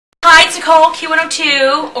Hi, it's Nicole,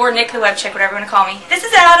 Q102, or Nik the Web Chick, whatever you want to call me. This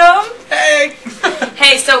is Adam. Hey!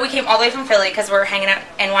 Hey, so we came all the way from Philly because we're hanging out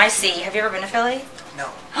at NYC. Have you ever been to Philly? No.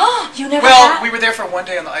 You never Well, have? we were there for one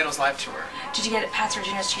day on the Idols live tour. Did you get Pat's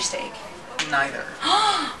Regina's cheesesteak? Neither.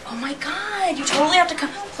 Oh my god, you totally have to come.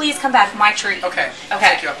 Please come back, my treat. Okay, I'll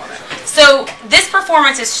Okay. take you up on it. So, this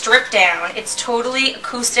performance is stripped down. It's totally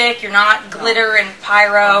acoustic. You're not glitter and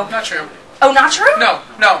pyro. Not true. Oh, not true?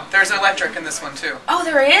 No, there's electric in this one too. Oh,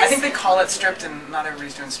 there is? I think they call it stripped, and not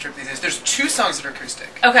everybody's doing stripped these days. There's 2 songs that are acoustic,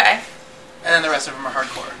 Okay. and then the rest of them are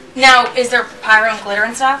hardcore. Now, is there pyro and glitter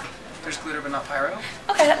and stuff? There's glitter but not pyro.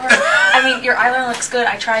 Okay, that works. I mean, your eyeliner looks good.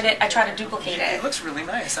 I tried it. I tried to duplicate It it. looks really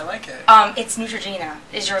nice. I like it. It's Neutrogena.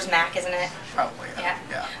 Is yours MAC, isn't it? Probably. Yeah.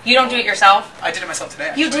 Yeah. You don't do it yourself? I did it myself today,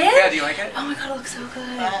 actually. You did? Yeah, do you like it? Oh my god, it looks so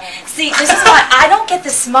good. See, this is why I don't get the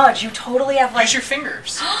smudge. You totally have like... Use your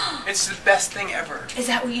fingers. It's the best thing ever. Is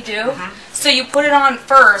that what you do? Mm-hmm. So you put it on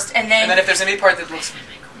first and then... And then if there's any part that looks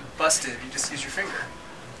busted, you just use your finger.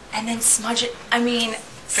 And then smudge it. I mean...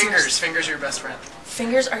 Fingers. Fingers are your best friend.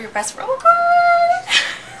 Fingers are your best friend. Oh god!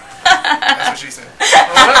 That's what she said.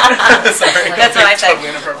 Sorry. That's what I said. Totally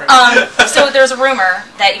inappropriate. So there's a rumor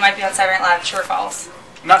that you might be on Saturday Night Live. True or false?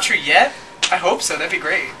 Not true yet? I hope so. That'd be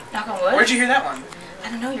great. Knock on wood. Where'd you hear that one? I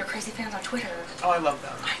don't know. You're crazy fans on Twitter. Oh, I love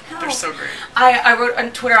them. I know. They're so great. I wrote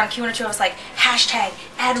on Twitter on Q102. I was like hashtag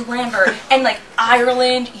Adam Lambert and like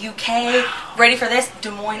Ireland, UK. Ready for this? Des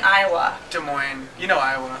Moines, Iowa. Des Moines. You know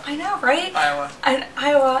Iowa. I know, right? Iowa.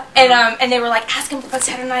 Iowa. And they were like, ask him about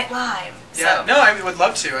Saturday Night Live. Yeah. So. No, I would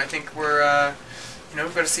love to. I think we're,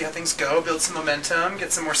 we've got to see how things go, build some momentum,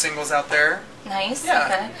 get some more singles out there. Nice. Yeah.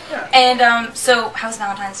 Okay. Yeah. And so, how's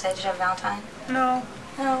Valentine's Day? Did you have a Valentine? No.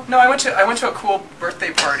 No. No, I went to a cool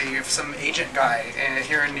birthday party of some agent guy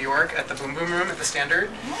here in New York at the Boom Boom Room at the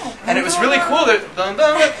Standard, and it was really cool.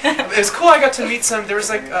 It was cool. I got to meet some. There was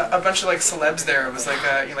like a bunch of like celebs there. It was like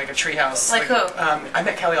a treehouse. Like who? I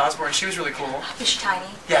met Kelly Osbourne. She was really cool. Is she tiny?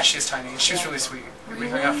 Yeah, she was tiny. She was really sweet. We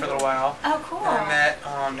hung out for a little while. Oh, cool. And I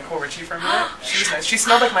met Nicole Richie for a minute. She was nice. She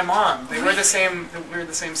smelled like my mom. They were the same. We were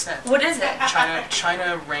the same scent. What is it?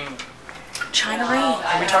 China Rain. China Rain.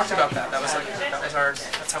 And we talked about that. That's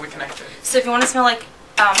how we connected. So if you want to smell like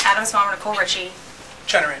Adam's mom or Nicole Richie,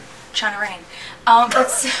 China Rain. China Rain.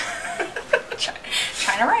 That's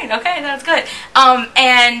China Rain. Okay, that's good.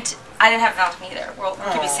 And I didn't have a Valentine either. We'll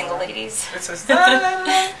give you single ladies. It says,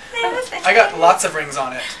 I got lots of rings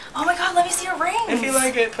on it. Oh my god, let me see your rings. If you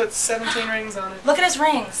like it, put 17 rings on it. Look at his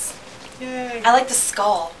rings. Yay. I like the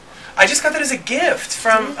skull. I just got that as a gift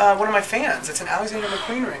from one of my fans. It's an Alexander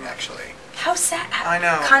McQueen ring, actually. How sad. I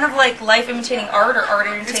know. Kind of like life imitating art or art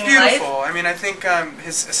imitating life. It's beautiful. I mean, I think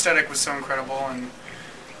his aesthetic was so incredible, and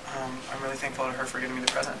I'm really thankful to her for giving me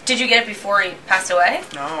the present. Did you get it before he passed away?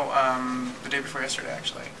 No, the day before yesterday,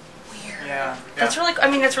 actually. Weird. Yeah. That's really. I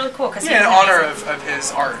mean, that's really cool because in honor of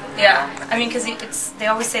his art. Yeah. I mean, because they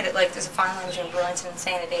always say that like there's a fine line between brilliance and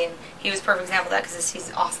insanity, and he was a perfect example of that because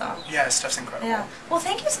he's awesome. Yeah, his stuff's incredible. Yeah. Well,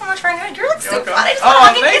 thank you so much for hanging out. You're like so welcome. fun.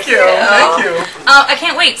 Oh, thank you. Thank you. I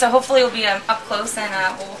can't wait. So hopefully we'll be up close and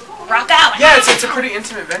we'll rock out. Yeah, it's a pretty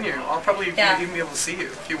intimate venue. I'll probably even be able to see you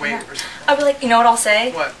if you wait or something. I'll be like, you know what I'll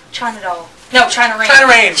say? What? China doll. No, China Rain. China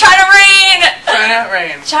Rain. China Rain. China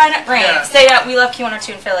Rain. China Rain. Yeah. Stay up. We love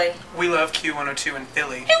Q102 in Philly. We love Q102 in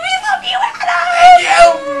Philly. And we love you,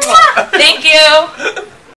 Adam. Thank you. Thank you.